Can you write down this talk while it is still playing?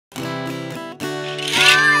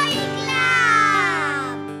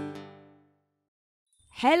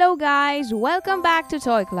Hello guys, welcome back to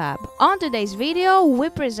ToyClub. On today's video, we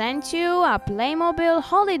present you a Playmobil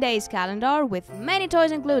holidays calendar with many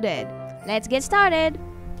toys included. Let's get started!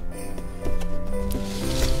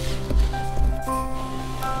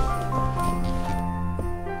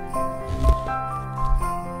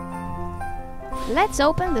 Let's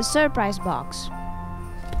open the surprise box.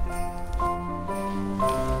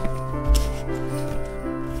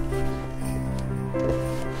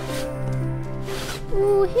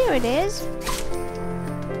 Ooh, here it is.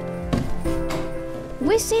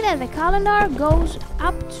 We see that the calendar goes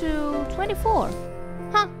up to 24.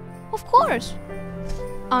 Huh, of course.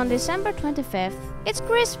 On December 25th, it's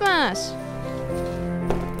Christmas.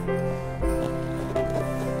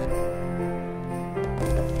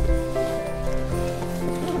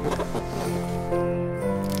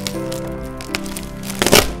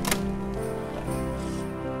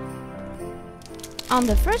 On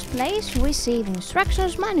the first place, we see the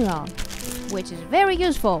instructions manual, which is very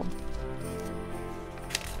useful.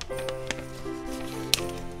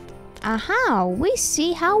 Aha, we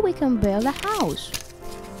see how we can build a house.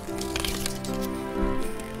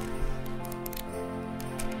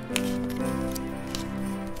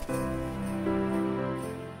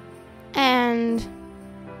 And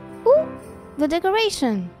ooh, the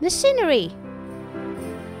decoration, the scenery.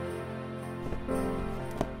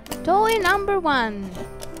 Toy number 1.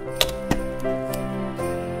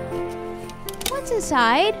 What's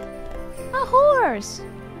inside? A horse.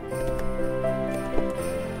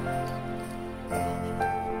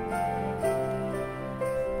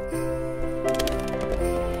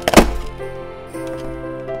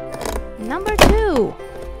 Number 2.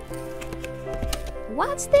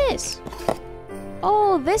 What's this?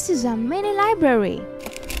 Oh, this is a mini library.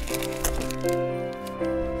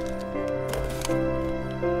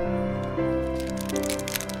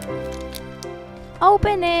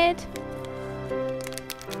 Open it.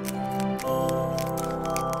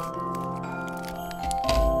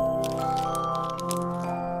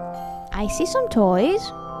 I see some toys.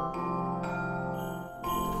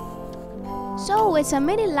 So it's a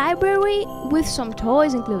mini library with some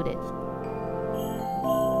toys included.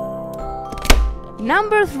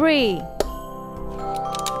 Number 3.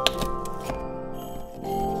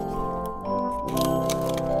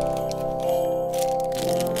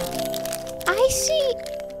 I see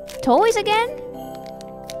toys again.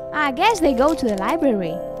 I guess they go to the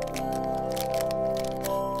library.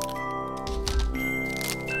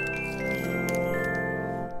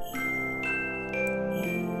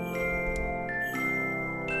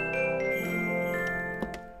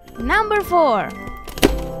 Number 4.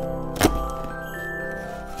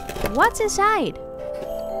 What's inside?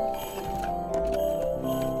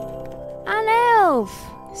 An elf,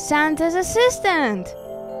 Santa's assistant.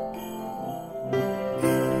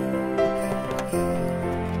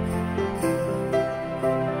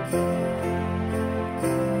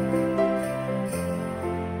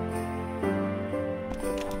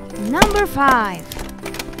 Number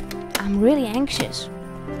 5. I'm really anxious.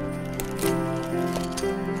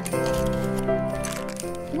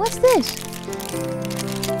 What's this?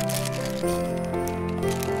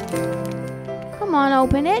 Come on,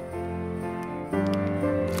 open it.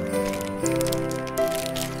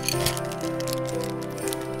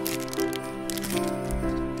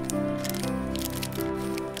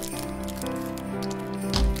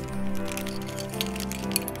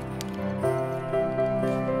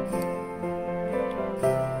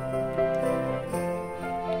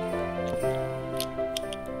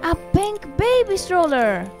 A pink baby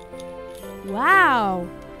stroller! Wow!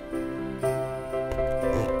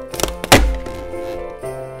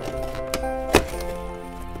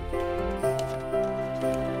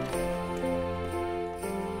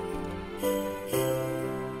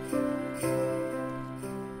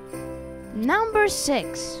 Number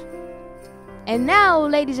 6. And now,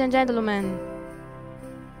 ladies and gentlemen,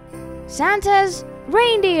 Santa's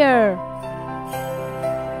reindeer!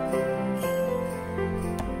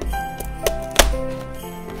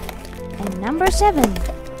 And number 7.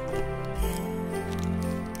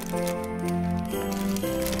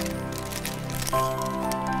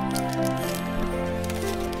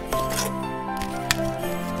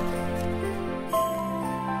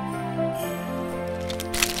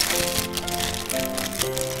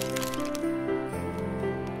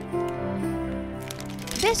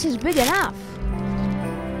 This is big enough.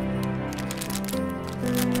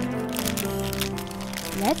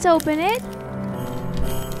 Let's open it.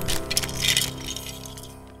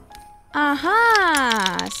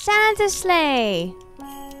 Aha! Santa's sleigh!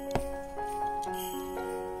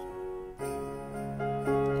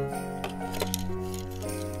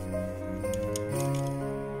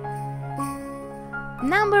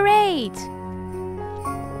 great!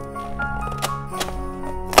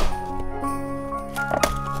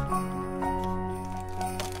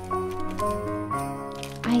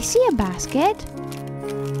 I see a basket.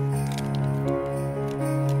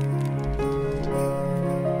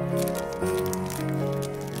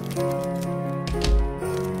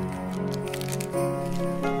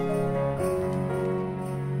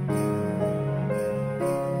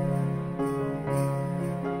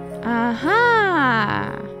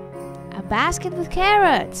 Aha! A basket with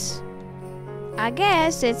carrots. I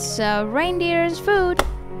guess it's reindeer's food.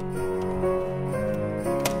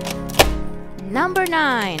 Number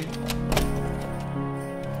 9.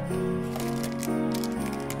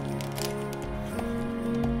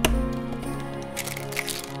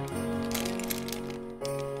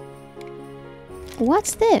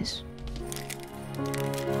 What's this?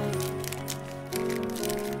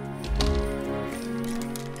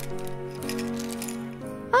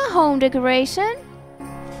 A home decoration?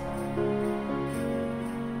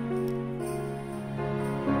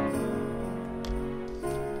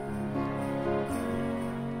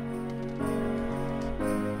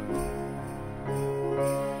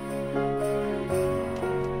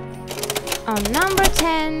 On number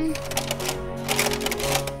 10,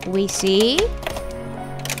 we see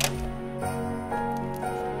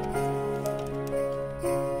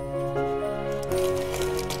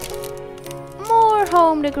more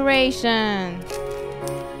home decoration.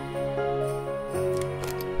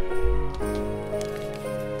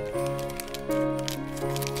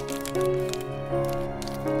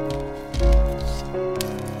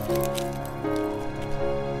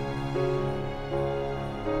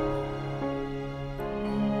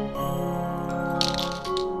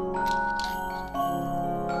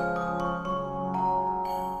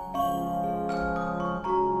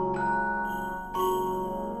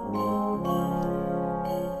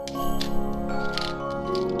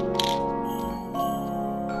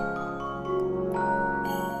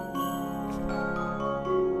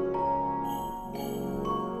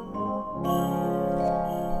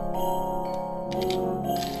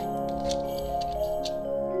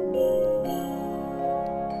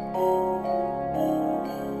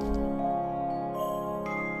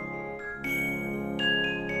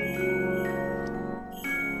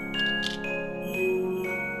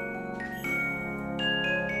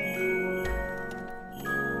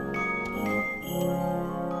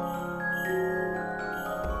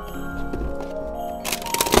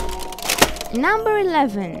 Number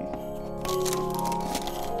 11.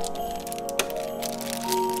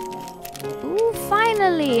 Ooh,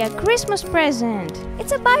 finally, a Christmas present.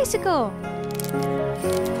 It's a bicycle.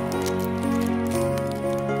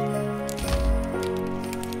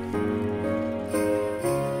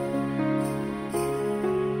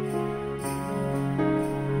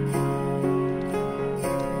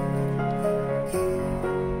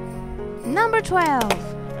 Number 12.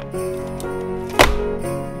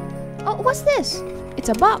 Oh, what's this? It's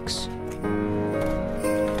a box.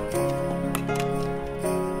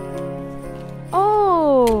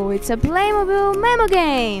 Oh, it's a Playmobil memo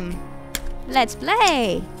game. Let's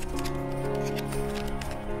play.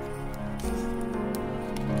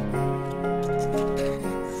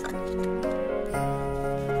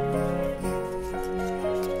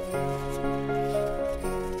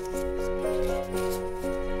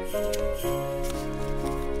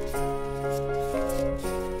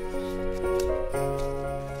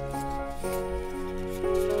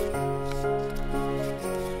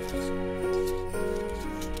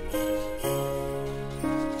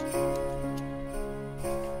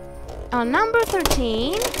 On number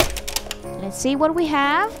 13, let's see what we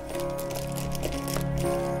have.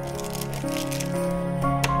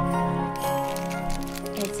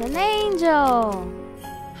 It's an angel.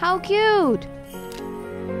 How cute!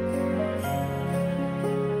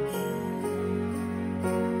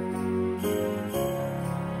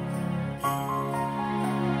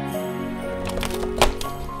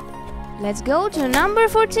 Let's go to number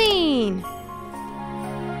 14.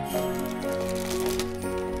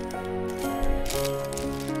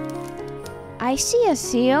 I see a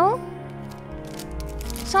seal,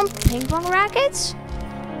 some ping pong rackets,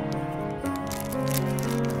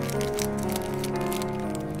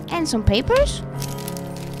 and some papers.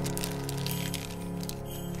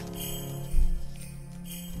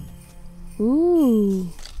 Ooh.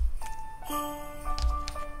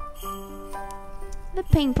 The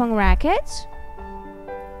ping pong rackets.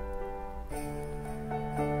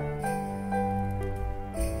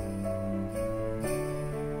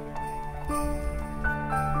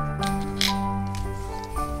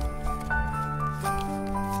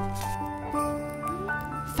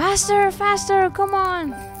 Faster, faster, come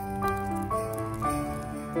on!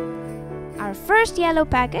 Our first yellow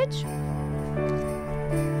package.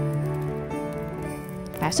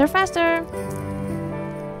 Faster, faster!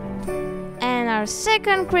 And our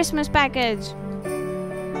second Christmas package.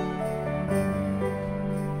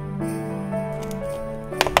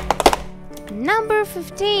 Number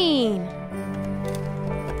 15.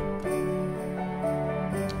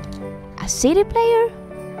 A CD player?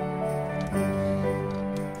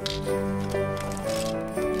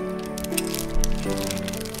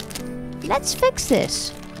 Let's fix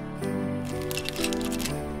this.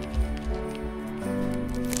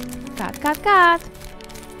 Cut.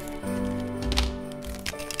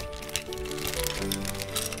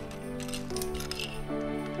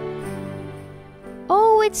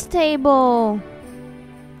 Oh, it's table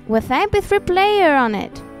with MP3 player on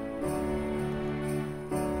it.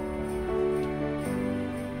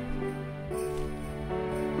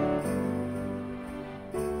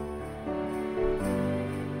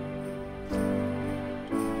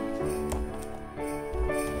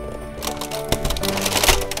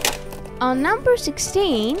 On number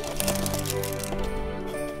 16,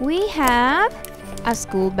 we have a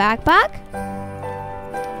school backpack,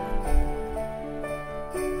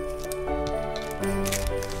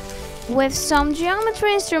 with some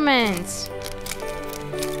geometry instruments.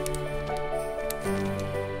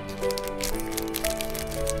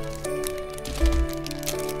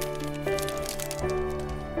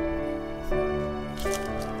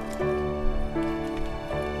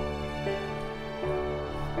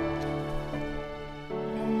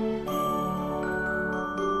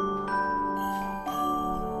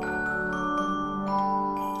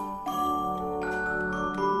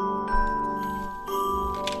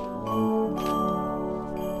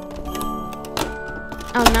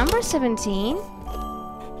 On number 17,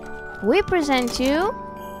 we present you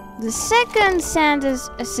the second Santa's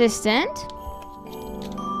assistant,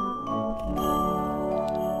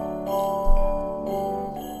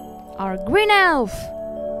 our green elf.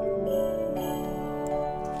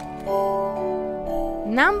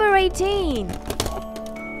 Number 18.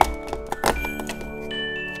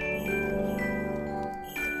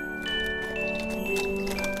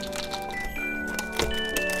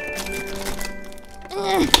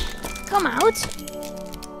 Come out.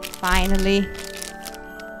 Finally.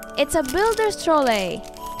 It's a builder's trolley.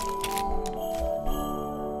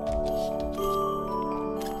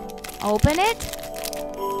 Open it.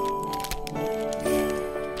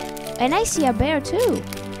 And I see a bear too.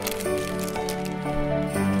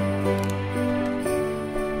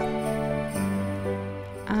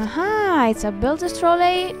 Aha, it's a builder's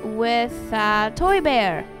trolley with a toy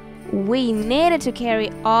bear. We needed to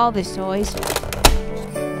carry all these toys.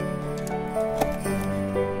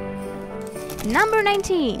 Number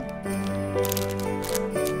 19.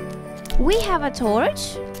 We have a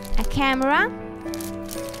torch, a camera,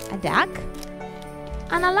 a duck,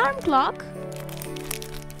 an alarm clock,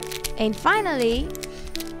 and finally,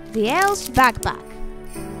 the elf's backpack.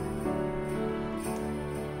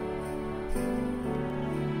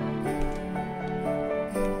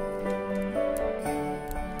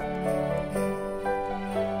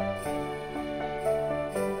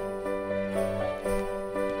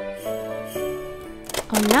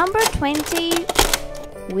 On number 20,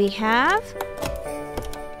 we have,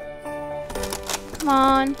 come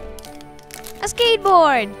on, a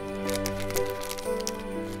skateboard.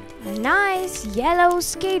 A nice yellow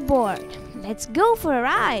skateboard. Let's go for a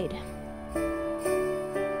ride.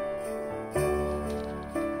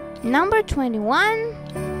 Number 21,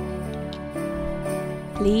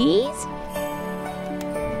 please.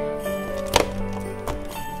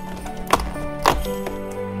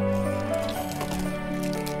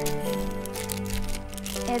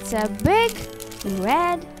 It's a big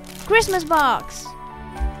red Christmas box.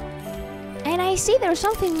 And I see there's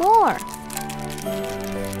something more.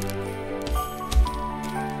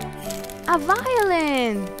 A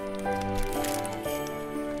violin.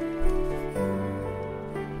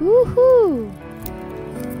 Woohoo!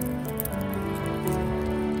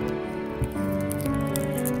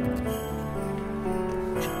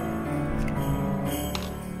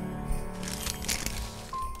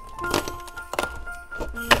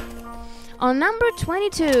 On number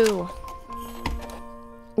 22,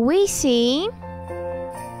 we see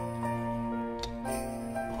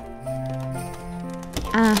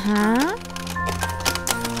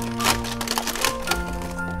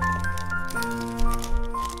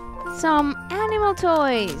some animal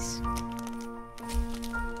toys.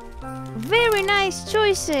 Very nice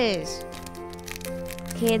choices.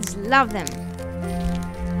 Kids love them.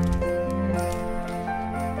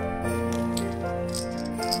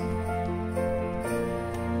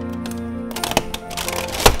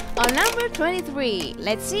 On number 23,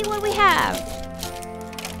 let's see what we have.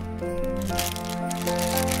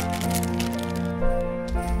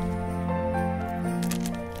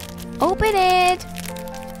 Open it.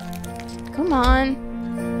 Come on.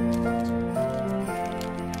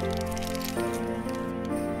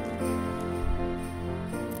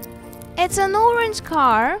 It's an orange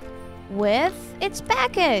car with its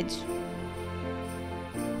package.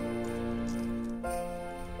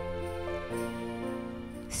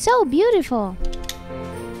 So beautiful.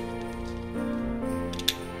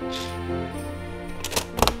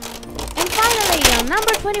 And finally, on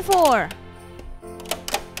number 24,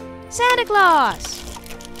 Santa Claus.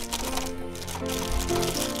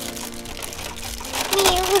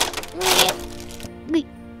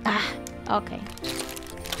 Okay.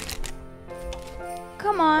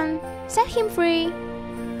 Come on, set him free.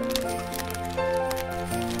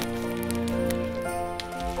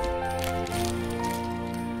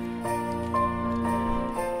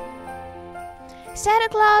 Santa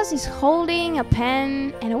Claus is holding a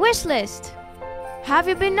pen and a wish list. Have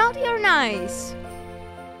you been naughty or nice?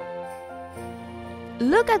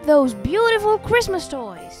 Look at those beautiful Christmas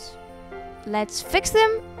toys. Let's fix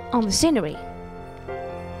them on the scenery.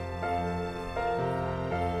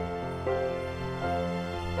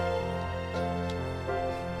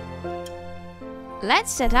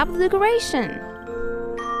 Let's set up the decoration.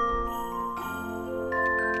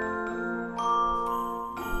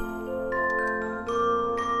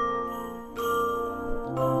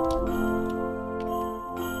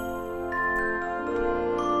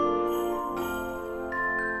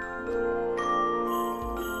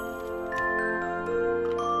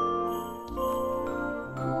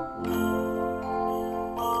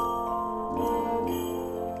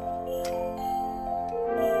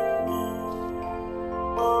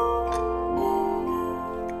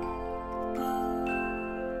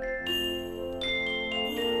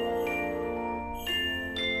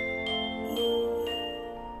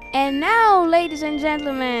 And now, ladies and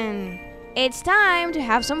gentlemen, it's time to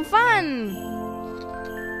have some fun!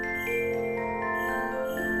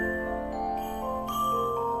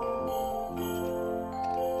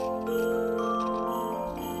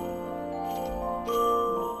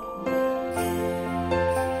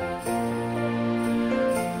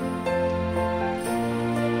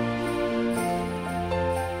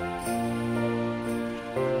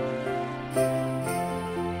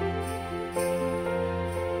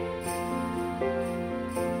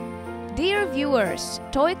 Dear viewers,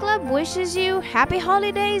 ToyClub wishes you happy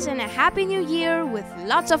holidays and a happy new year with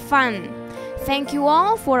lots of fun. Thank you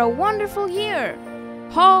all for a wonderful year.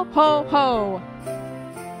 Ho, ho, ho!